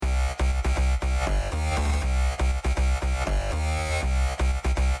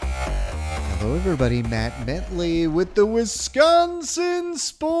everybody, Matt Bentley with the Wisconsin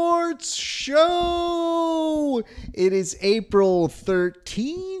Sports Show. It is April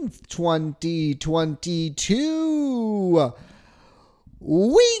 13th, 2022.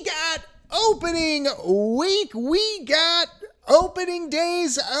 We got opening week. We got opening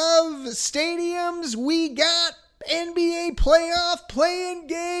days of stadiums. We got NBA playoff playing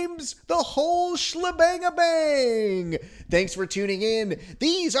games, the whole shebang-a-bang. Thanks for tuning in.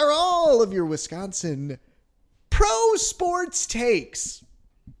 These are all of your Wisconsin pro sports takes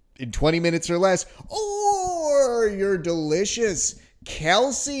in 20 minutes or less, or your delicious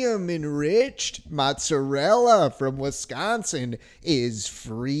calcium-enriched mozzarella from Wisconsin is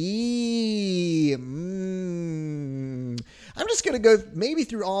free. I'm just going to go maybe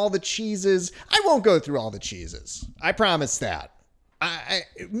through all the cheeses. I won't go through all the cheeses. I promise that.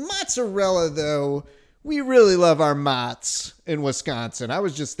 Mozzarella, though, we really love our mozz in Wisconsin. I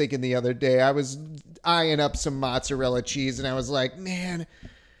was just thinking the other day, I was eyeing up some mozzarella cheese, and I was like, man,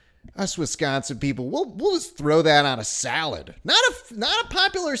 us Wisconsin people, we'll just throw that on a salad. Not a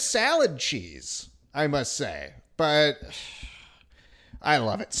popular salad cheese, I must say, but I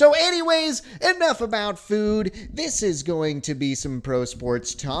love it. So anyways, enough about food. This is going to be some pro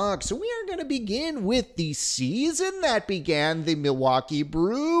sports talk. So we are going to begin with the season that began, the Milwaukee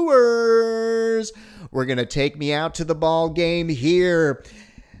Brewers. We're going to take me out to the ball game here.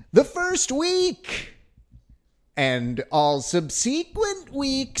 The first week and all subsequent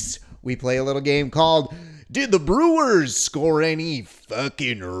weeks, we play a little game called Did the Brewers Score Any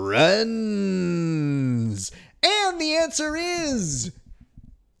Fucking Runs? And the answer is,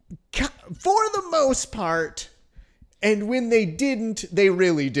 for the most part, and when they didn't, they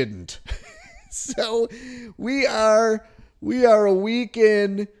really didn't. So we are a week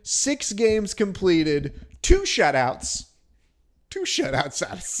in, 6 games completed, 2 shutouts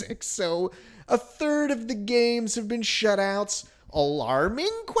out of 6. So a third of the games have been shutouts.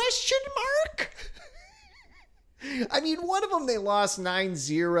 Alarming? Question mark? I mean, one of them they lost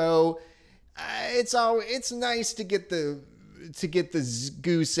 9-0. It's nice to get the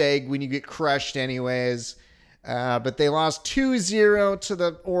goose egg when you get crushed anyways. But they lost 2-0 to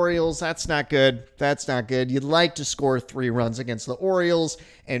the Orioles. That's not good. You'd like to score 3 runs against the Orioles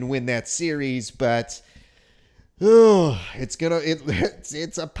and win that series, but it's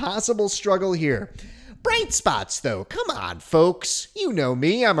a possible struggle here. Bright spots, though. Come on, folks. You know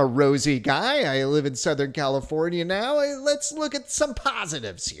me. I'm a rosy guy. I live in Southern California now. Let's look at some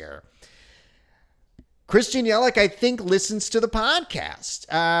positives here. Christian Yelich, I think, listens to the podcast.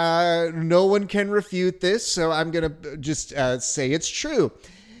 No one can refute this, so I'm going to just say it's true.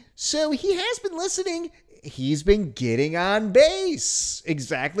 So he has been listening. He's been getting on base.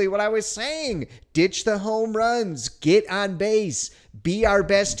 Exactly what I was saying. Ditch the home runs. Get on base. Be our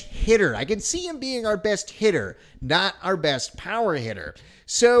best hitter. I can see him being our best hitter, not our best power hitter.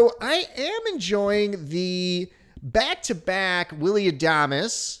 So I am enjoying the back-to-back Willy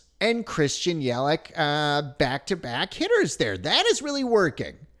Adames and Christian Yelich back-to-back hitters there. That is really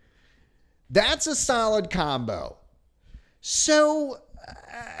working. That's a solid combo. So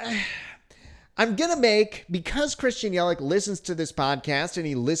I'm going to make, because Christian Yelich listens to this podcast and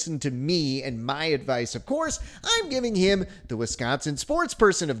he listened to me and my advice, of course, I'm giving him the Wisconsin Sports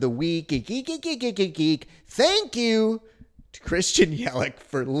Person of the Week. Geek. Thank you to Christian Yelich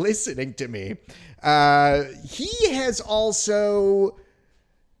for listening to me. He has also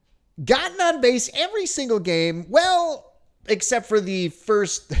gotten on base every single game, well, except for the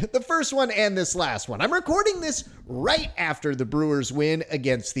first one and this last one. I'm recording this right after the Brewers win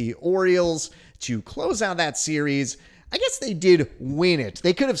against the Orioles to close out that series. I guess they did win it.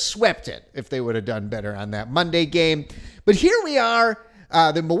 They could have swept it if they would have done better on that Monday game. But here we are,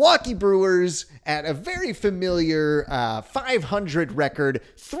 the Milwaukee Brewers at a very familiar 500 record,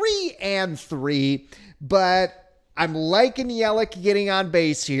 3-3, but I'm liking Yelich getting on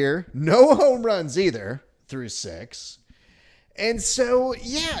base here. No home runs either through 6. And so,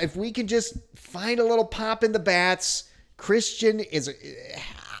 yeah, if we can just find a little pop in the bats, Christian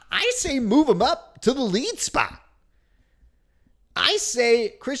I say move him up to the lead spot. I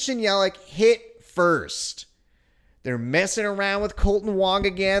say Christian Yelich hit first. They're messing around with Kolten Wong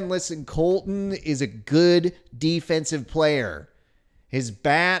again. Listen, Kolten is a good defensive player. His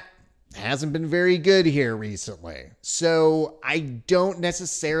bat hasn't been very good here recently. So I don't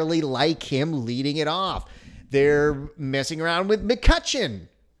necessarily like him leading it off. They're messing around with McCutchen,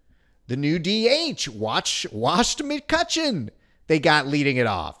 the new DH. Washed McCutchen they got leading it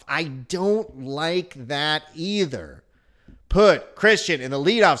off. I don't like that either. Put Christian in the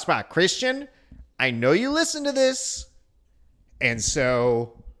leadoff spot. Christian, I know you listen to this, and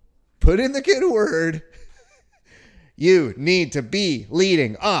so put in the good word. You need to be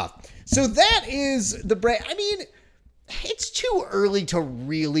leading off. So that is the break. I mean, it's too early to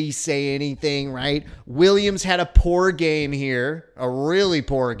really say anything, right? Williams had a poor game here, a really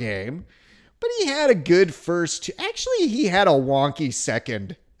poor game, but he had a good first. Actually, he had a wonky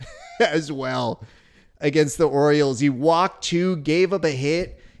second as well against the Orioles. He walked 2, gave up a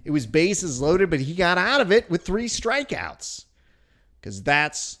hit. It was bases loaded, but he got out of it with 3 strikeouts. Because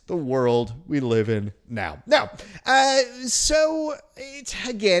that's the world we live in now. So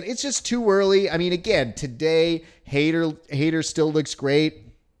it's just too early. I mean, again, today, Hader still looks great.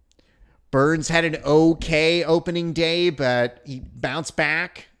 Burns had an okay opening day, but he bounced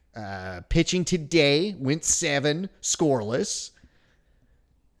back. Pitching today, went 7, scoreless.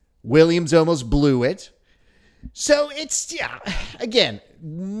 Williams almost blew it. So it's, again,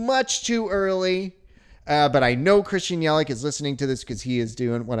 much too early. But I know Christian Yelich is listening to this because he is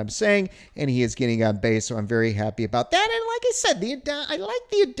doing what I'm saying, and he is getting on base, so I'm very happy about that. And like I said, I like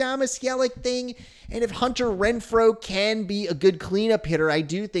the Adames Yelich thing, and if Hunter Renfroe can be a good cleanup hitter, I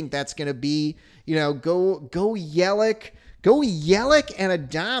do think that's going to be, go Yelich and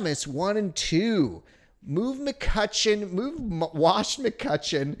Adames 1 and 2. Move washed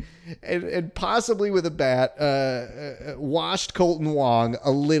McCutchen, and possibly with a bat, washed Colton Wong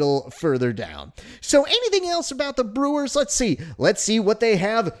a little further down. So anything else about the Brewers? Let's see what they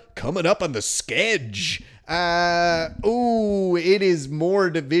have coming up on the schedule. It is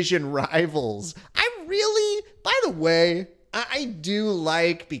more division rivals. By the way, I do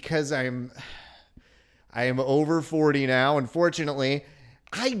like, because I am over 40 now, unfortunately.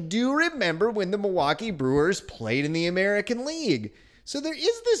 I do remember when the Milwaukee Brewers played in the American League. So there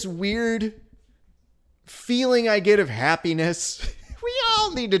is this weird feeling I get of happiness. We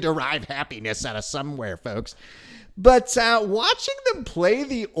all need to derive happiness out of somewhere, folks. But watching them play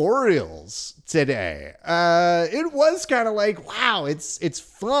the Orioles today, it was kind of like, wow, it's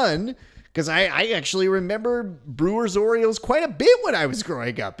fun. Because I actually remember Brewers Orioles quite a bit when I was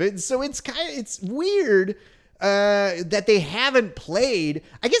growing up. So it's weird. That they haven't played.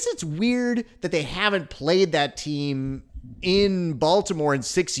 I guess it's weird that they haven't played that team in Baltimore in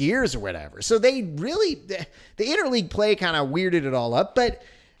 6 years or whatever. So the interleague play kind of weirded it all up, but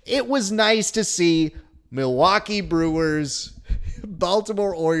it was nice to see Milwaukee Brewers,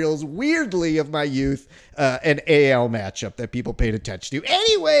 Baltimore Orioles, weirdly of my youth, an AL matchup that people paid attention to.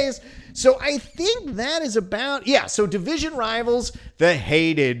 Anyways, so I think that is about, so division rivals, the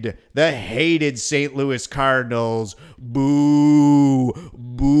hated St. Louis Cardinals. Boo.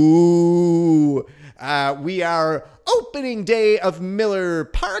 We are opening day of Miller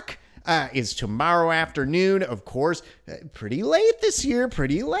Park. Is tomorrow afternoon, of course. Pretty late this year,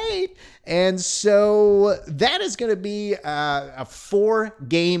 And so that is going to be a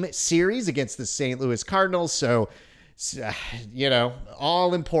 4-game series against the St. Louis Cardinals. So,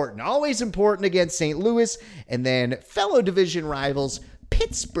 all important, always important against St. Louis. And then fellow division rivals,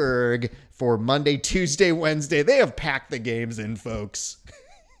 Pittsburgh, for Monday, Tuesday, Wednesday. They have packed the games in, folks.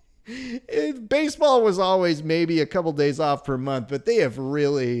 Baseball was always maybe a couple days off per month, but they have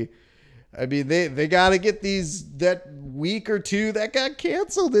really... I mean, they got to get that week or two that got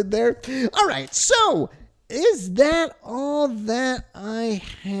canceled in there. All right, so is that all that I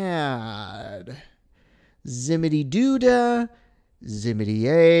had? Zimmity doodah, zimmity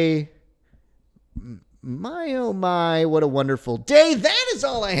a. My oh my, what a wonderful day. That is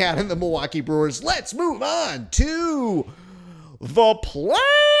all I had in the Milwaukee Brewers. Let's move on to the playoffs.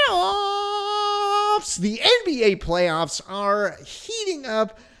 The NBA playoffs are heating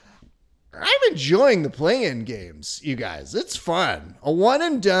up. I'm enjoying the play-in games, you guys. It's fun. A one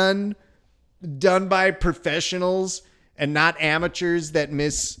and done by professionals and not amateurs that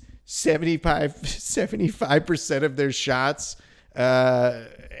miss 75% of their shots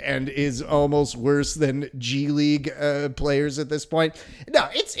and is almost worse than G League players at this point. No,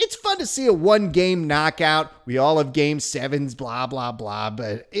 it's fun to see a one-game knockout. We all have game 7s, blah, blah, blah,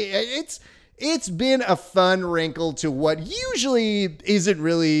 but it's been a fun wrinkle to what usually isn't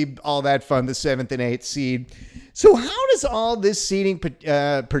really all that fun, the 7th and 8th seed. So how does all this seeding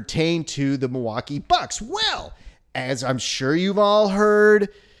pertain to the Milwaukee Bucks? Well, as I'm sure you've all heard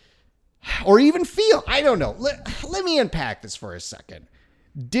or even feel, I don't know. Let me unpack this for a second.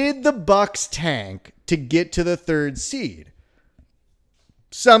 Did the Bucks tank to get to the 3rd seed?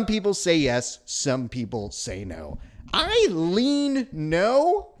 Some people say yes, some people say no. I lean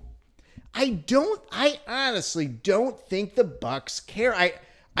no. I honestly don't think the Bucks care. I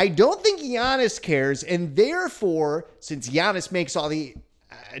don't think Giannis cares, and therefore, since Giannis makes all the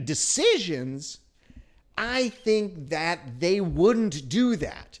decisions, I think that they wouldn't do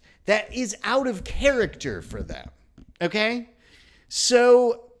that. that is out of character for them. Okay?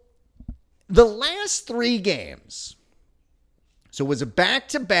 So the last 3 games, so it was a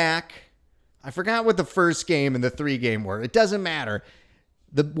back-to-back. I forgot what the first game and the 3 game were. It doesn't matter.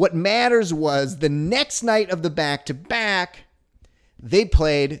 What matters was the next night of the back-to-back, they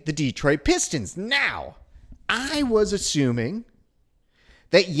played the Detroit Pistons. Now, I was assuming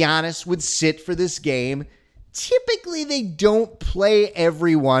that Giannis would sit for this game. Typically, they don't play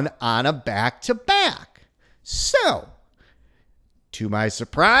everyone on a back-to-back. So, to my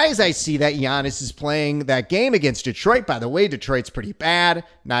surprise, I see that Giannis is playing that game against Detroit. By the way, Detroit's pretty bad.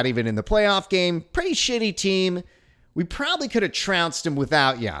 Not even in the playoff game. Pretty shitty team. We probably could have trounced him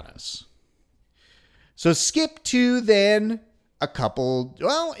without Giannis. So skip to then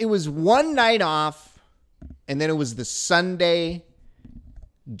it was one night off, and then it was the Sunday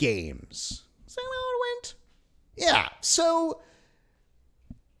games. Is that how it went? Yeah. So,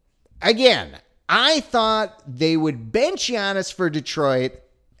 again, I thought they would bench Giannis for Detroit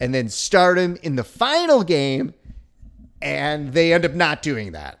and then start him in the final game, and they end up not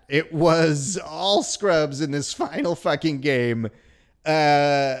doing that. It was all scrubs in this final fucking game.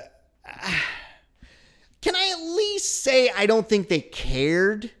 Can I at least say I don't think they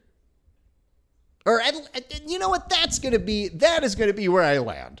cared? Or, you know what? That is going to be where I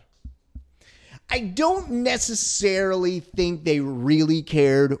land. I don't necessarily think they really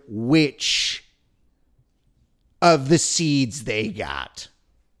cared which of the seeds they got.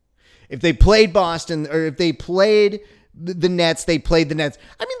 If they played Boston, or if they played the Nets, they played the Nets.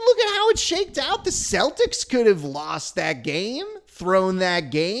 I mean, look at how it shaked out. The Celtics could have lost that game, thrown that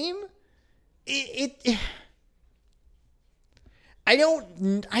game. I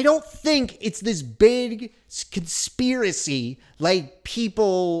don't think it's this big conspiracy like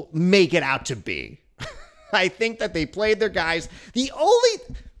people make it out to be. I think that they played their guys. The only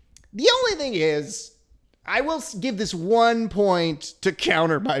thing is, I will give this 1 point to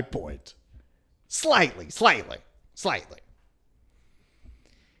counter my point. Slightly.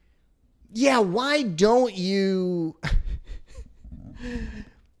 Yeah, why don't you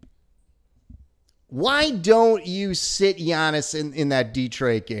sit Giannis in that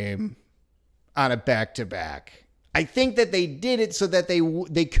Detroit game on a back-to-back? I think that they did it so that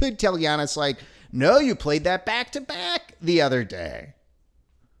they could tell Giannis, like, no, you played that back-to-back the other day.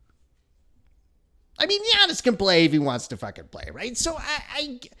 I mean, Giannis can play if he wants to fucking play, right? So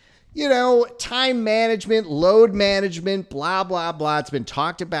time management, load management, blah, blah, blah. It's been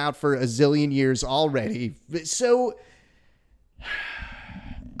talked about for a zillion years already. So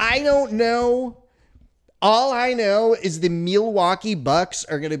I don't know. All I know is the Milwaukee Bucks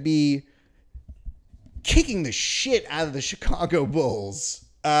are going to be kicking the shit out of the Chicago Bulls.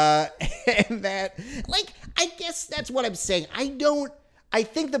 And that, I guess that's what I'm saying. I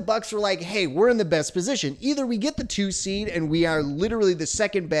think the Bucks were like, hey, we're in the best position. Either we get the 2 seed and we are literally the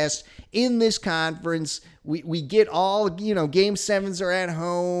second best in this conference. We get all, game 7s are at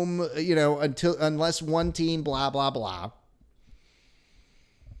home, unless one team, blah, blah, blah.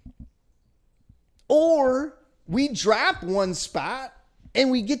 Or we drop 1 spot and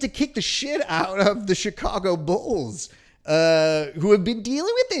we get to kick the shit out of the Chicago Bulls, who have been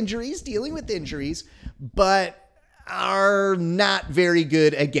dealing with injuries, but are not very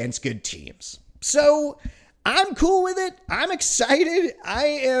good against good teams. So I'm cool with it. I'm excited. I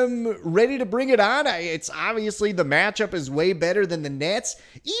am ready to bring it on. It's obviously the matchup is way better than the Nets,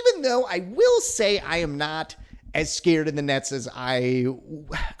 even though I will say I am not as scared of the Nets as I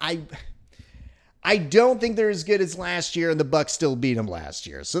don't think they're as good as last year, and the Bucks still beat them last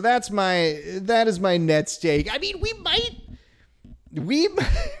year. So that is my Nets take. I mean, we might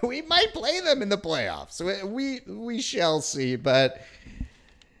play them in the playoffs. We shall see, but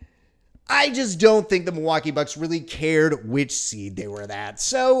I just don't think the Milwaukee Bucks really cared which seed they were at.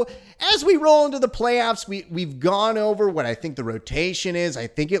 So as we roll into the playoffs, we've gone over what I think the rotation is. I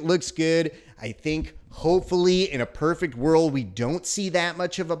think it looks good. I think hopefully in a perfect world, we don't see that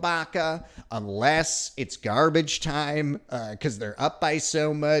much of Ibaka unless it's garbage time because they're up by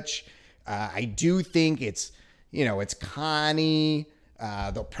so much. I do think it's Connie.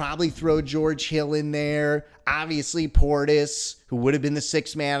 They'll probably throw George Hill in there. Obviously, Portis, who would have been the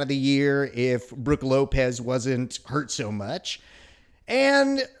 6th man of the year if Brook Lopez wasn't hurt so much.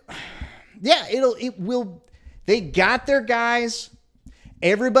 And yeah, they got their guys.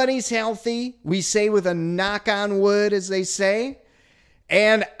 Everybody's healthy. We say with a knock on wood, as they say.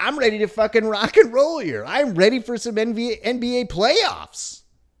 And I'm ready to fucking rock and roll here. I'm ready for some NBA playoffs.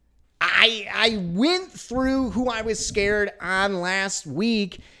 I went through who I was scared on last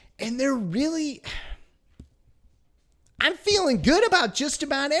week, and they're really, I'm feeling good about just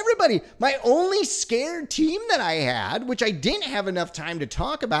about everybody. My only scared team that I had, which I didn't have enough time to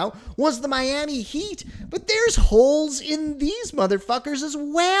talk about, was the Miami Heat. But there's holes in these motherfuckers as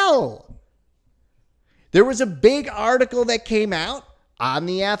well. There was a big article that came out on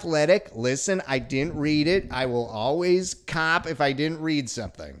The Athletic. Listen, I didn't read it. I will always cop if I didn't read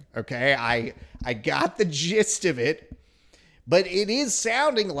something. Okay, I got the gist of it. But it is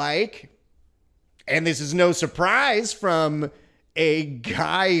sounding like, and this is no surprise from a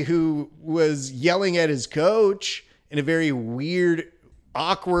guy who was yelling at his coach in a very weird,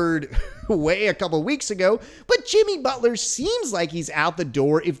 awkward way a couple weeks ago, but Jimmy Butler seems like he's out the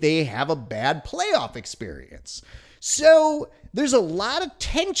door if they have a bad playoff experience. So there's a lot of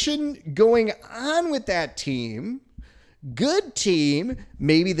tension going on with that team. Good team.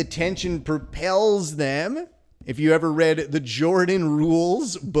 Maybe the tension propels them. If you ever read the Jordan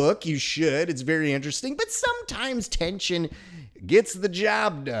Rules book, you should. It's very interesting. But sometimes tension gets the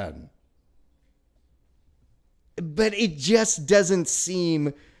job done. But it just doesn't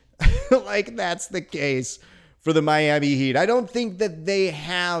seem like that's the case for the Miami Heat. I don't think that they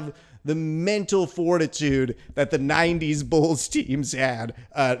have the mental fortitude that the 90s Bulls teams had,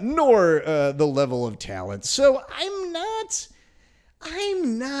 nor the level of talent. So I'm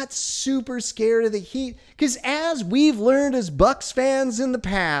not super scared of the Heat, because as we've learned as Bucks fans in the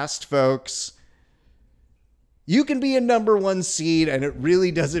past, folks, you can be a number one seed and it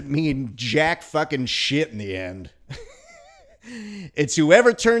really doesn't mean jack fucking shit in the end. It's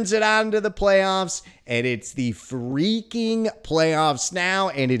whoever turns it on to the playoffs, and it's the freaking playoffs now,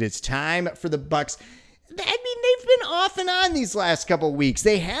 and it is time for the Bucks. I mean, they've been off and on these last couple weeks.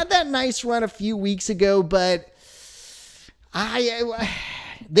 They had that nice run a few weeks ago, but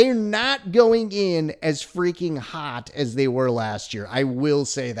they're not going in as freaking hot as they were last year. I will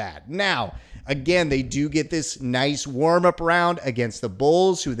say that. Now, again, they do get this nice warm-up round against the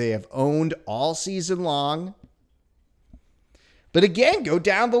Bulls, who they have owned all season long. But again, go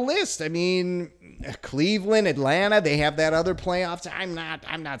down the list. I mean, Cleveland, Atlanta, they have that other playoffs.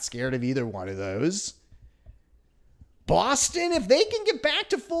 I'm not scared of either one of those. Boston, if they can get back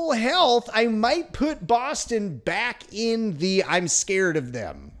to full health, I might put Boston back in the I'm scared of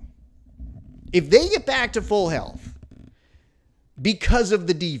them. If they get back to full health because of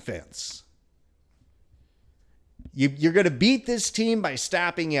the defense, you're going to beat this team by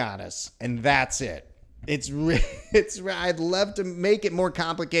stopping Giannis, and that's it. I'd love to make it more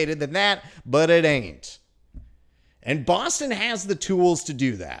complicated than that, but it ain't. And Boston has the tools to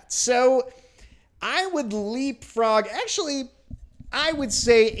do that. So I would leapfrog. Actually, I would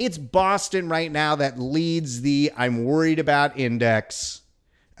say it's Boston right now that leads the I'm worried about index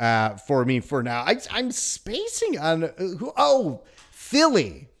for me for now. I'm spacing on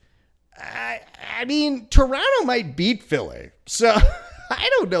Philly. I mean, Toronto might beat Philly. So I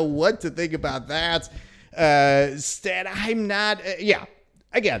don't know what to think about that. I'm not,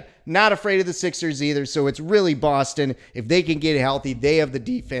 again, not afraid of the Sixers either. So it's really Boston. If they can get healthy, they have the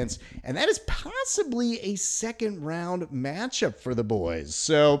defense. And that is possibly a second round matchup for the boys.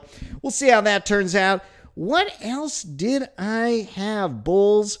 So we'll see how that turns out. What else did I have?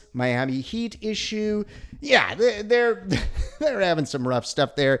 Bulls, Miami Heat issue. Yeah, they're having some rough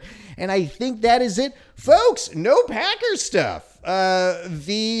stuff there. And I think that is it. Folks, no Packers stuff.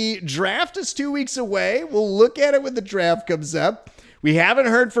 The draft is 2 weeks away. We'll look at it when the draft comes up. We haven't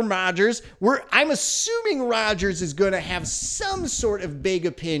heard from Rodgers. I'm assuming Rodgers is going to have some sort of big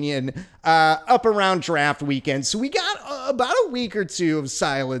opinion up around draft weekend. So we got about a week or two of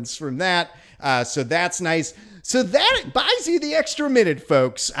silence from that. So that's nice. So that buys you the extra minute,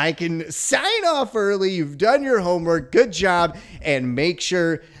 folks. I can sign off early. You've done your homework. Good job. And make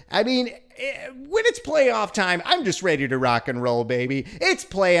sure, when it's playoff time, I'm just ready to rock and roll, baby. It's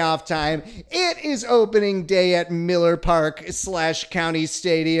playoff time. It is opening day at Miller Park / County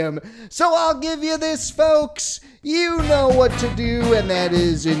Stadium. So I'll give you this, folks. You know what to do, and that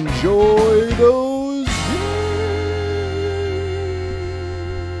is enjoy the